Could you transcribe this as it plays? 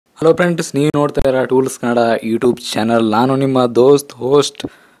Hello friends, ನೀವು ನೋಡ್ತಾ ಇರೋ ಟೂಲ್ಸ್ ಕನ್ನಡ ಯೂಟ್ಯೂಬ್ ಚಾನಲ್. ನಾನು ನಿಮ್ಮ ದೋಸ್ತ್ ಹೋಸ್ಟ್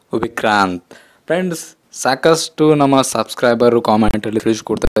ವಿಕ್ರಾಂತ್. ಫ್ರೆಂಡ್ಸ್, ಸಾಕಷ್ಟು ನಮ್ಮ ಸಬ್ಸ್ಕ್ರೈಬರು ಕಾಮೆಂಟಲ್ಲಿ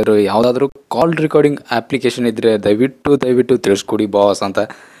ತಿಳಿಸ್ಕೊಡ್ತಾಯಿದ್ರು, ಯಾವುದಾದ್ರೂ ಕಾಲ್ ರೆಕಾರ್ಡಿಂಗ್ ಅಪ್ಲಿಕೇಶನ್ ಇದ್ದರೆ ದಯವಿಟ್ಟು ತಿಳಿಸ್ಕೊಡಿ ಬಾಸ್ ಅಂತ.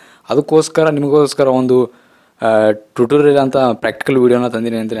 ಅದಕ್ಕೋಸ್ಕರ ನಿಮಗೋಸ್ಕರ ಒಂದು ಟ್ಯುಟೋರಿಯಲ್ ಅಂತ ಪ್ರಾಕ್ಟಿಕಲ್ ವೀಡಿಯೋನ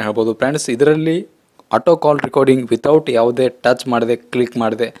ತಂದಿನಿ ಅಂತಲೇ ಹೇಳ್ಬೋದು. ಫ್ರೆಂಡ್ಸ್, ಇದರಲ್ಲಿ ಆಟೋ ಕಾಲ್ ರೆಕಾರ್ಡಿಂಗ್ ವಿತೌಟ್ ಯಾವುದೇ ಟಚ್ ಮಾಡದೆ, ಕ್ಲಿಕ್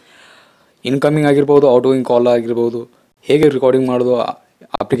ಮಾಡದೆ, ಇನ್ಕಮಿಂಗ್ ಆಗಿರ್ಬೋದು, ಔಟ್ಗೋಯಿಂಗ್ ಕಾಲ್ ಆಗಿರ್ಬೋದು, ಹೇಗೆ ರೆಕಾರ್ಡಿಂಗ್ ಮಾಡೋದು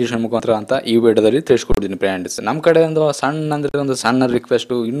ಅಪ್ಲಿಕೇಶನ್ ಮುಖಾಂತರ ಅಂತ ಈ ವಿಡಿಯೋದಲ್ಲಿ ತಿಳಿಸ್ಕೊಡ್ತೀನಿ ಫ್ರೆಂಡ್ಸ್. ನಮ್ಮ ಕಡೆಯಿಂದ ಒಂದು ಸಣ್ಣ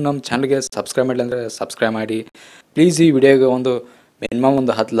ರಿಕ್ವೆಸ್ಟು, ಇನ್ನು ನಮ್ಮ ಚಾನಲ್ಗೆ ಸಬ್ಸ್ಕ್ರೈಬ್ ಮಾಡಲಿ ಅಂದರೆ ಸಬ್ಸ್ಕ್ರೈಬ್ ಮಾಡಿ ಪ್ಲೀಸ್. ಈ ವಿಡಿಯೋಗೆ ಒಂದು ಮಿನಿಮಮ್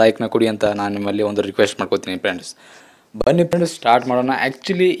ಒಂದು 10 ಲೈಕ್ನ ಕೊಡಿ ಅಂತ ನಾನು ನಿಮ್ಮಲ್ಲಿ ಒಂದು ರಿಕ್ವೆಸ್ಟ್ ಮಾಡ್ಕೊತೀನಿ ಫ್ರೆಂಡ್ಸ್. ಬನ್ನಿ ಫ್ರೆಂಡ್ಸ್, ಸ್ಟಾರ್ಟ್ ಮಾಡೋಣ.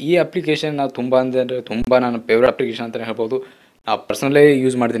 ಆ್ಯಕ್ಚುಲಿ ಈ ಅಪ್ಲಿಕೇಶನ್ ನಾವು ತುಂಬ ನನ್ನ ಫೇವ್ರೇಟ್ ಅಪ್ಲಿಕೇಶನ್ ಅಂತಲೇ ಹೇಳ್ಬೋದು. ನಾವು ಪರ್ಸನಲೇ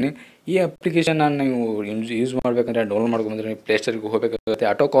ಯೂಸ್ ಮಾಡ್ತೀನಿ. ಈ ಅಪ್ಲಿಕೇಶನ್ ನೀವು ಯೂಸ್ ಮಾಡಬೇಕಂದ್ರೆ ಡೌನ್ಲೋಡ್ ಮಾಡ್ಕೊಂಡ್ರೆ ನೀವು ಪ್ಲೇಸ್ಟೋರಿಗೆ ಹೋಗಬೇಕಾಗುತ್ತೆ.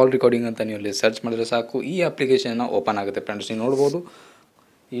 ಆಟೋ ಕಾಲ್ ರೆಕಾರ್ಡಿಂಗ್ ಅಂತ ನೀವು ಇಲ್ಲಿ ಸರ್ಚ್ ಮಾಡಿದ್ರೆ ಸಾಕು, ಈ ಅಪ್ಲಿಕೇಶನ್ ಓಪನ್ ಆಗುತ್ತೆ ಫ್ರೆಂಡ್ಸ್. ನೀವು ನೋಡ್ಬೋದು,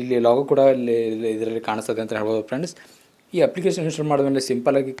 ಇಲ್ಲಿ ಲಾಗೋ ಕೂಡ ಇದರಲ್ಲಿ ಕಾಣಿಸ್ತದೆ ಅಂತ ಹೇಳ್ಬೋದು ಫ್ರೆಂಡ್ಸ್. ಈ ಅಪ್ಲಿಕೇಶನ್ ಇನ್ಸ್ಟಾಲ್ ಮಾಡಿದ್ಮೇಲೆ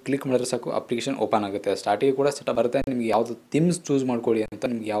ಸಿಂಪಲಾಗಿ ಕ್ಲಿಕ್ ಮಾಡಿದ್ರೆ ಸಾಕು, ಅಪ್ಲಿಕೇಶನ್ ಓಪನ್ ಆಗುತ್ತೆ. ಸ್ಟಾರ್ಟಿಗೆ ಕೂಡ ಸೆಟಪ್ ಬರುತ್ತೆ. ನಿಮಗೆ ಯಾವುದು ಥೀಮ್ಸ್ ಚೂಸ್ ಮಾಡ್ಕೊಳ್ಳಿ ಅಂತ,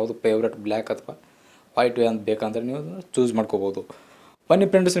 ನಿಮ್ಗೆ ಯಾವುದು ಫೇವ್ರೇಟ್ ಬ್ಲ್ಯಾಕ್ ಅಥವಾ ವೈಟ್ ಅಂತ ಬೇಕಂದ್ರೆ ನೀವು ಚೂಸ್ ಮಾಡ್ಕೋಬೋದು. ಬನ್ನಿ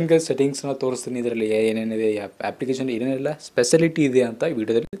ಫ್ರೆಂಡ್ಸ್, ನಿಮಗೆ ಸೆಟ್ಟಿಂಗ್ಸ್ನ ತೋರಿಸ್ತೀನಿ. ಇದರಲ್ಲಿ ಏನೇನಿದೆ, ಅಪ್ಲಿಕೇಶನ್ ಏನೇನೆಲ್ಲ ಸ್ಪೆಷಾಲಿಟಿ ಇದೆ ಅಂತ ಈ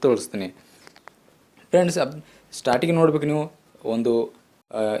ವಿಡಿಯೋದಲ್ಲಿ ತೋರಿಸ್ತೀನಿ ಫ್ರೆಂಡ್ಸ್. ಸ್ಟಾರ್ಟಿಗೆ ನೋಡಬೇಕು, ನೀವು ಒಂದು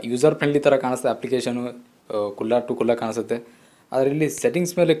ಯೂಸರ್ ಫ್ರೆಂಡ್ಲಿ ಥರ ಕಾಣಿಸುತ್ತೆ ಅಪ್ಲಿಕೇಶನು, ಕುಲ್ಲ ಕಾಣಿಸುತ್ತೆ. ಆದರೆ ಇಲ್ಲಿ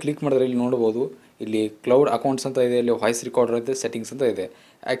ಸೆಟ್ಟಿಂಗ್ಸ್ ಮೇಲೆ ಕ್ಲಿಕ್ ಮಾಡಿದ್ರೆ ಇಲ್ಲಿ ನೋಡ್ಬೋದು, ಇಲ್ಲಿ ಕ್ಲೌಡ್ ಅಕೌಂಟ್ಸ್ ಅಂತ ಇದೆ, ಇಲ್ಲಿ ವಾಯ್ಸ್ ರೆಕಾರ್ಡರ್ ಇದೆ, ಸೆಟ್ಟಿಂಗ್ಸ್ ಅಂತ ಇದೆ.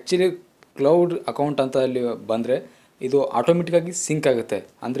 ಆ್ಯಕ್ಚುಲಿ ಕ್ಲೌಡ್ ಅಕೌಂಟ್ ಅಂತ ಇಲ್ಲಿ ಬಂದರೆ ಇದು ಆಟೋಮೆಟಿಕ್ಕಾಗಿ ಸಿಂಕ್ ಆಗುತ್ತೆ.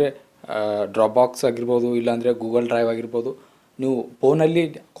 ಅಂದರೆ ಡ್ರಾಪ್ ಬಾಕ್ಸ್ ಆಗಿರ್ಬೋದು, ಇಲ್ಲಾಂದರೆ ಗೂಗಲ್ ಡ್ರೈವ್ ಆಗಿರ್ಬೋದು. ನೀವು ಫೋನಲ್ಲಿ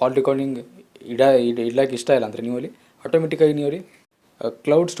ಕಾಲ್ ರೆಕಾರ್ಡಿಂಗ್ ಇಡಕ್ಕೆ ಇಷ್ಟ ಇಲ್ಲ ಅಂದರೆ ನೀವು ಅಲ್ಲಿ ಆಟೋಮೆಟಿಕ್ಕಾಗಿ ನೀವು ಅಲ್ಲಿ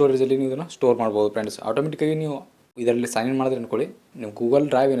ಕ್ಲೌಡ್ ಸ್ಟೋರೇಜಲ್ಲಿ ನೀವು ಇದನ್ನು ಸ್ಟೋರ್ ಮಾಡ್ಬೋದು ಫ್ರೆಂಡ್ಸ್. ಆಟೋಮೆಟಿಕ್ಕಾಗಿ ನೀವು ಇದರಲ್ಲಿ ಸೈನ್ ಇನ್ ಮಾಡಿದ್ರೆ ಅಂದ್ಕೊಳ್ಳಿ, ನೀವು ಗೂಗಲ್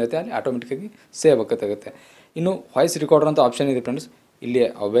ಡ್ರೈವ್ ಏನಿರುತ್ತೆ ಅಲ್ಲಿ ಆಟೋಮೆಟಿಕ್ಕಾಗಿ ಸೇವ್ ಆಗುತ್ತೆ. ಇನ್ನು ವಾಯ್ಸ್ ರೆಕಾರ್ಡರ್ ಅಂತ ಆಪ್ಷನ್ ಇದೆ ಫ್ರೆಂಡ್ಸ್. ಇಲ್ಲಿ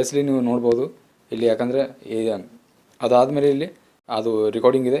ಆಬ್ವಿಯಸ್ಲಿ ನೀವು ನೋಡ್ಬೋದು ಇಲ್ಲಿ, ಯಾಕಂದರೆ ಅದಾದಮೇಲೆ ಇಲ್ಲಿ ಅದು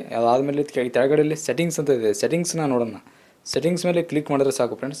ರೆಕಾರ್ಡಿಂಗ್ ಇದೆ. ಅದಾದಮೇಲೆ ಕೆಳಗಡೆ ಇಲ್ಲಿ ಸೆಟ್ಟಿಂಗ್ಸ್ ಅಂತ ಇದೆ. ಸೆಟ್ಟಿಂಗ್ಸ್ನ ನೋಡೋಣ. ಸೆಟ್ಟಿಂಗ್ಸ್ ಮೇಲೆ ಕ್ಲಿಕ್ ಮಾಡಿದ್ರೆ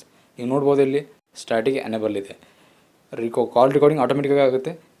ಸಾಕು ಫ್ರೆಂಡ್ಸ್. ನೀವು ನೋಡ್ಬೋದು, ಇಲ್ಲಿ ಸ್ಟಾರ್ಟಿಗೆ ಎನೇಬಲ್ ಇದೆ, ಕಾಲ್ ರೆಕಾರ್ಡಿಂಗ್ ಆಟೋಮೆಟಿಕ್ಕಾಗಿ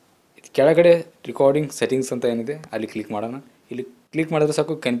ಆಗುತ್ತೆ. ಕೆಳಗಡೆ ರೆಕಾರ್ಡಿಂಗ್ ಸೆಟ್ಟಿಂಗ್ಸ್ ಅಂತ ಏನಿದೆ ಅಲ್ಲಿ ಕ್ಲಿಕ್ ಮಾಡೋಣ. ಇಲ್ಲಿ ಕ್ಲಿಕ್ ಮಾಡಿದ್ರೆ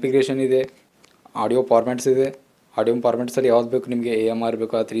ಸಾಕು, ಕನ್ಫಿಗರೇಷನ್ ಇದೆ, ಆಡಿಯೋ ಫಾರ್ಮ್ಯಾಟ್ಸ್ ಇದೆ. ಆಡಿಯೋ ಫಾರ್ಮ್ಯಾಟ್ಸಲ್ಲಿ ಯಾವ್ದು ಬೇಕು ನಿಮಗೆ, AMR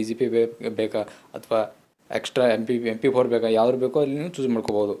ಬೇಕಾ, 3GP ಬೇಕಾ, ಅಥವಾ ಎಕ್ಸ್ಟ್ರಾ MP4 ಬೇಕಾ, ಯಾವ್ದು ಬೇಕೋ ಅಲ್ಲಿ ನೀವು ಚೂಸ್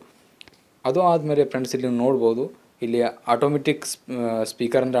ಮಾಡ್ಕೋಬೋದು. ಅದು ಆದಮೇಲೆ ಫ್ರೆಂಡ್ಸ್, ಇಲ್ಲಿ ನೋಡ್ಬೋದು, ಇಲ್ಲಿ ಆಟೋಮೆಟಿಕ್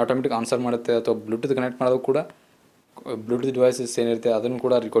ಸ್ಪೀಕರ್ ಅಂದರೆ ಆಟೋಮೆಟಿಕ್ ಆನ್ಸರ್ ಮಾಡುತ್ತೆ. ಅಥವಾ ಬ್ಲೂಟೂತ್ ಕನೆಕ್ಟ್ ಮಾಡೋದು ಕೂಡ, ಬ್ಲೂಟೂತ್ ಡಿವೈಸಸ್ ಏನಿರುತ್ತೆ ಅದನ್ನು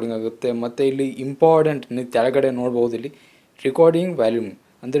ಕೂಡ ರೆಕಾರ್ಡಿಂಗ್ ಆಗುತ್ತೆ. ಮತ್ತು ಇಲ್ಲಿ ಇಂಪಾರ್ಟೆಂಟ್, ನೀವು ಕೆಳಗಡೆ ನೋಡ್ಬೋದು, ಇಲ್ಲಿ ರೆಕಾರ್ಡಿಂಗ್ ವ್ಯಾಲ್ಯೂಮ್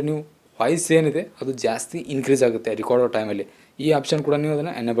ಅಂದರೆ ನೀವು ವಾಯ್ಸ್ ಏನಿದೆ ಅದು ಜಾಸ್ತಿ ಇನ್ಕ್ರೀಸ್ ಆಗುತ್ತೆ ರೆಕಾರ್ಡೋ ಟೈಮಲ್ಲಿ. ಈ ಆಪ್ಷನ್ ಕೂಡ ನೀವು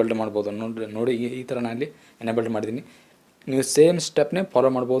ಅದನ್ನು ಎನೇಬಲ್ಡ್ ಮಾಡ್ಬೋದು. ನೋಡಿ ಈ ಥರ ನಾನು ಇಲ್ಲಿ ಎನೇಬಲ್ಡ್ ಮಾಡಿದ್ದೀನಿ. ನೀವು ಸೇಮ್ ಸ್ಟೆಪ್ನೇ ಫಾಲೋ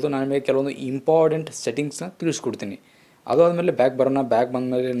ಮಾಡ್ಬೋದು. ನಾನು ನಿಮಗೆ ಕೆಲವೊಂದು ಇಂಪಾರ್ಟೆಂಟ್ ಸೆಟ್ಟಿಂಗ್ಸ್ನ ತಿಳಿಸ್ಕೊಡ್ತೀನಿ. ಅದಾದಮೇಲೆ ಬ್ಯಾಕ್ ಬರೋಣ. ಬ್ಯಾಕ್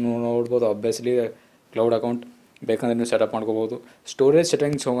ಬಂದಮೇಲೆ ನೋಡ್ಬೋದು, ಆಬ್ವಿಯಸ್ಲಿ ಕ್ಲೌಡ್ ಅಕೌಂಟ್ ಬೇಕಂದರೆ ನೀವು ಸೆಟಪ್ ಮಾಡ್ಕೋಬೋದು. ಸ್ಟೋರೇಜ್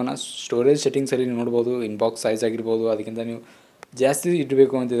ಸೆಟ್ಟಿಂಗ್ಸ್ ಹೋಗೋಣ. ಸ್ಟೋರೇಜ್ ಸೆಟ್ಟಿಂಗ್ಸಲ್ಲಿ ನೋಡ್ಬೋದು, ಇನ್ಬಾಕ್ಸ್ ಸೈಜ್ ಆಗಿರ್ಬೋದು, ಅದಕ್ಕಿಂತ ನೀವು ಜಾಸ್ತಿ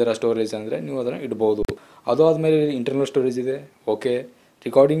ಇಡಬೇಕು ಅಂತಿದ್ದೀರ ಸ್ಟೋರೇಜ್ ಅಂದರೆ ನೀವು ಅದನ್ನು ಇಡ್ಬೋದು. ಅದು ಆದಮೇಲೆ ಇಂಟರ್ನಲ್ ಸ್ಟೋರೇಜ್ ಇದೆ. ಓಕೆ,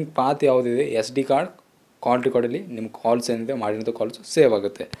 ರೆಕಾರ್ಡಿಂಗ್ ಪಾತ್ ಯಾವುದಿದೆ, SD ಕಾರ್ಡ್, ಕಾಲ್ ರೆಕಾರ್ಡಲ್ಲಿ ನಿಮ್ಮ ಕಾಲ್ಸ್ ಏನಿದೆ ಮಾಡಿರೋಂಥ ಕಾಲ್ಸ್ ಸೇವ್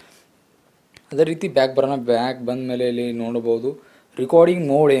ಆಗುತ್ತೆ. ಅದೇ ರೀತಿ ಬ್ಯಾಕ್ ಬರೋಣ. ಬ್ಯಾಕ್ ಬಂದ ಮೇಲೆ ಇಲ್ಲಿ ನೋಡ್ಬೋದು, ರೆಕಾರ್ಡಿಂಗ್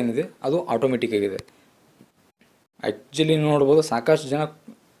ಮೋಡ್ ಏನಿದೆ ಅದು ಆಟೋಮೆಟಿಕ್ ಆಗಿದೆ. ಆ್ಯಕ್ಚುಲಿ ನೋಡ್ಬೋದು, ಸಾಕಷ್ಟು ಜನ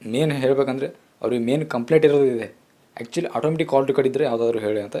ಮೇನ್ ಹೇಳಬೇಕಂದ್ರೆ ಅವ್ರಿಗೆ ಮೇನ್ ಕಂಪ್ಲೇಂಟ್ ಇರೋದು ಇದೆ. ಆ್ಯಕ್ಚುಲಿ ಆಟೋಮೆಟಿಕ್ ಕಾಲ್ ರೆಕಾರ್ಡ್ ಇದ್ದರೆ ಯಾವುದಾದ್ರೂ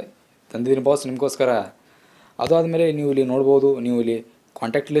ಹೇಳಿ ಅಂತ ತಂದಿದ್ದೀನಿ ಬಾಸ್ ನಿಮಗೋಸ್ಕರ. ಅದಾದಮೇಲೆ ನೀವು ಇಲ್ಲಿ ನೋಡ್ಬೋದು, ನೀವು ಇಲ್ಲಿ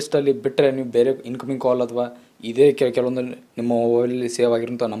ಕಾಂಟ್ಯಾಕ್ಟ್ ಲಿಸ್ಟಲ್ಲಿ ಬಿಟ್ಟರೆ ನೀವು ಬೇರೆ ಇನ್ಕಮಿಂಗ್ ಕಾಲ್ ಅಥವಾ ಇದೇ ಕೆಲವೊಂದು ನಿಮ್ಮ ಮೊಬೈಲಲ್ಲಿ ಸೇವ್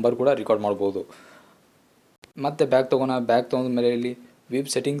ಆಗಿರೋಂಥ ನಂಬರ್ ಕೂಡ ರೆಕಾರ್ಡ್ ಮಾಡ್ಬೋದು. ಮತ್ತು ಬ್ಯಾಕ್ ತೊಗೊಂಡ ಮೇಲೆ ಇಲ್ಲಿ ವೆಬ್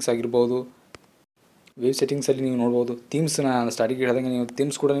ಸೆಟ್ಟಿಂಗ್ಸ್ ಆಗಿರ್ಬೋದು. ವೆಬ್ ಸೆಟ್ಟಿಂಗ್ಸಲ್ಲಿ ನೀವು ನೋಡ್ಬೋದು, ಥೀಮ್ಸ್ನ ಸ್ಟಾರ್ಟಿಗೆ ಹೇಳಿದಂಗೆ ನೀವು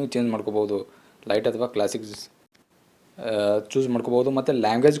ಥೀಮ್ಸ್ ಕೂಡ ನೀವು ಚೇಂಜ್ ಮಾಡ್ಕೋಬೋದು. ಲೈಟ್ ಅಥವಾ ಕ್ಲಾಸಿಕ್ಸ್ ಚೂಸ್ ಮಾಡ್ಕೋಬೋದು. ಮತ್ತು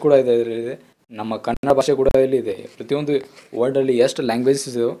ಲ್ಯಾಂಗ್ವೇಜ್ ಕೂಡ ಇದೆ. ನಮ್ಮ ಕನ್ನಡ ಭಾಷೆ ಕೂಡ ಇಲ್ಲಿ ಇದೆ. ಪ್ರತಿಯೊಂದು ವರ್ಲ್ಡಲ್ಲಿ ಎಷ್ಟು ಲ್ಯಾಂಗ್ವೇಜಸ್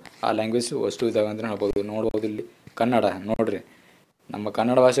ಇದೆಯೋ ಆ ಲ್ಯಾಂಗ್ವೇಜ್ ಅಷ್ಟು ಇದ್ದಾವೆ ಅಂತ ಹೇಳ್ಬೋದು. ನೋಡ್ಬೋದು ಇಲ್ಲಿ ಕನ್ನಡ, ನೋಡಿರಿ ನಮ್ಮ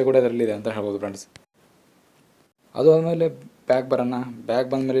ಕನ್ನಡ ಭಾಷೆ ಕೂಡ ಇದರಲ್ಲಿದೆ ಅಂತ ಹೇಳ್ಬೋದು ಫ್ರೆಂಡ್ಸ್. ಅದು ಆದಮೇಲೆ ಬ್ಯಾಕ್ ಬರೋಣ. ಬ್ಯಾಕ್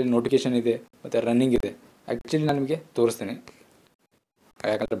ಬಂದಮೇಲೆ ಇಲ್ಲಿ ನೋಟಿಫಿಕೇಷನ್ ಇದೆ ಮತ್ತು ರನ್ನಿಂಗ್ ಇದೆ. ಆ್ಯಕ್ಚುಲಿ ನಾನು ನಿಮಗೆ ತೋರಿಸ್ತೀನಿ,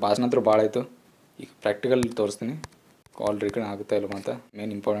 ಯಾಕಂದರೆ ಭಾಷಣ ಅಂತೂ ಭಾಳ ಆಯಿತು. ಈಗ ಪ್ರಾಕ್ಟಿಕಲ್ ತೋರಿಸ್ತೀನಿ, ಕಾಲ್ ರೆಕಾರ್ಡ್ ಆಗುತ್ತಾ ಇಲ್ವ ಅಂತ.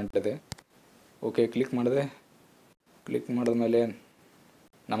 ಮೇನ್ ಇಂಪಾರ್ಟೆಂಟ್ ಇದೆ. ಓಕೆ, ಕ್ಲಿಕ್ ಮಾಡಿದ್ಮೇಲೆ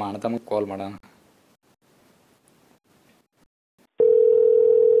ನಮ್ಮ ಅಣ್ಣ ತಮಗೆ ಕಾಲ್ ಮಾಡೋಣ.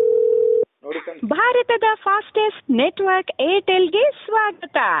 ಭಾರತದ ಫಾಸ್ಟೆಸ್ಟ್ ನೆಟ್ವರ್ಕ್ ಏರ್ಟೆಲ್ಗೆ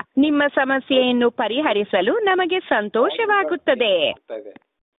ಸ್ವಾಗತ. ನಿಮ್ಮ ಸಮಸ್ಯೆಯನ್ನು ಪರಿಹರಿಸಲು ನಮಗೆ ಸಂತೋಷವಾಗುತ್ತದೆ.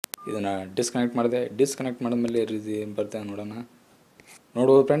 ಇದನ್ನು ಡಿಸ್ಕನೆಕ್ಟ್ ಮಾಡಿದ್ಮೇಲೆ ಏನು ಬರ್ತದೆ ನೋಡೋಣ.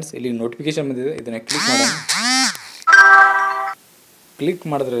 ನೋಡ್ಬೋದು ಫ್ರೆಂಡ್ಸ್, ಇಲ್ಲಿ ನೋಟಿಫಿಕೇಶನ್ ಬಂದಿದೆ. ಇದನ್ನು ಕ್ಲಿಕ್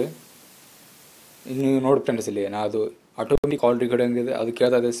ಮಾಡಿದ್ರೆ ನೀವು ನೋಡಿ ಫ್ರೆಂಡ್ಸ್, ಇಲ್ಲಿ ನಾನು ಅದು ಆಟೋಮೆಟಿಕ್ ಕಾಲ್ ರೆಕಾರ್ಡಿಂಗ್ ಇದೆ, ಅದು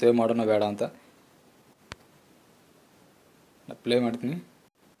ಕೇಳ್ತಾ ಇದೆ ಸೇವ್ ಮಾಡೋಣ ಬೇಡ ಅಂತ. ಪ್ಲೇ ಮಾಡ್ತೀನಿ.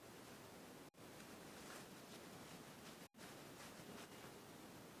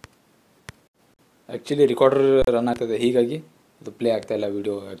 ಆ್ಯಕ್ಚುಲಿ ರಿಕಾರ್ಡರ್ ರನ್ ಆಗ್ತಾಯಿದೆ, ಹೀಗಾಗಿ ಅದು ಪ್ಲೇ ಆಗ್ತಾಯಿಲ್ಲ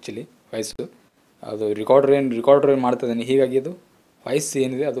ವೀಡಿಯೋ. ಆ್ಯಕ್ಚುಲಿ ವಾಯ್ಸು ಅದು ರಿಕಾರ್ಡರ್ ಏನು ಮಾಡ್ತಾಯಿದ್ದೀನಿ, ಹೀಗಾಗಿ ಅದು ವಾಯ್ಸ್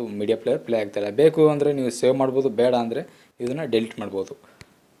ಏನಿದೆ ಅದು ಮೀಡಿಯಾ ಪ್ಲೇಯರ್ ಪ್ಲೇ ಆಗ್ತಾಯಿಲ್ಲ. ಬೇಕು ಅಂದರೆ ನೀವು ಸೇವ್ ಮಾಡ್ಬೋದು, ಬೇಡ ಅಂದರೆ ಇದನ್ನು ಡೆಲೀಟ್ ಮಾಡ್ಬೋದು.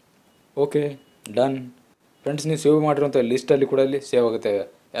 Okay, done friends. ನೀವು ಸೇವ್ ಮಾಡಿರೋಂಥ ಲಿಸ್ಟಲ್ಲಿ ಕೂಡ ಇಲ್ಲಿ ಸೇವ್ ಆಗುತ್ತೆ.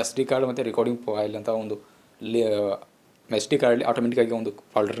 SD ಕಾರ್ಡ್ ಮತ್ತು ರೆಕಾರ್ಡಿಂಗ್ ಫೈಲ್ ಅಂತ ಒಂದು SD ಕಾರ್ಡಲ್ಲಿ ಆಟೋಮೆಟಿಕ್ಕಾಗಿ ಒಂದು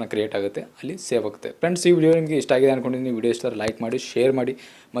ಫೋಲ್ಡರ್ನ ಕ್ರಿಯೇಟ್ ಆಗುತ್ತೆ, ಅಲ್ಲಿ ಸೇವ್ ಆಗುತ್ತೆ. ಫ್ರೆಂಡ್ಸ್, ಈ ವಿಡಿಯೋ ನಿಮಗೆ ಇಷ್ಟ ಆಗಿದೆ ಅಂದ್ಕೊಂಡಿದ್ದೀನಿ. ವಿಡಿಯೋ ಇಷ್ಟ ಲೈಕ್ ಮಾಡಿ, ಶೇರ್ ಮಾಡಿ,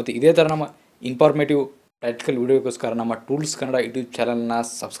 ಮತ್ತು ಇದೇ ಥರ ನಮ್ಮ ಇನ್ಫಾರ್ಮೇಟಿವ್ ಪ್ರಾಕ್ಟಿಕಲ್ ವಿಡಿಯೋಗೋಸ್ಕರ ನಮ್ಮ ಟೂಲ್ಸ್ ಕನ್ನಡ ಯೂಟ್ಯೂಬ್ ಚಾನಲ್ನ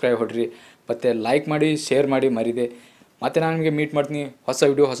ಸಬ್ಸ್ಕ್ರೈಬ್ ಹೊಡ್ರಿ, ಮತ್ತು ಲೈಕ್ ಮಾಡಿ, ಶೇರ್ ಮಾಡಿ ಮರಿದೆ. ಮತ್ತು ನಾನು ನಿಮಗೆ ಮೀಟ್ ಮಾಡ್ತೀನಿ ಹೊಸ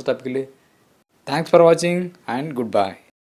ವಿಡಿಯೋ ಹೊಸ ಟಾಪಿಕಲ್ಲಿ. Thanks for watching and good bye.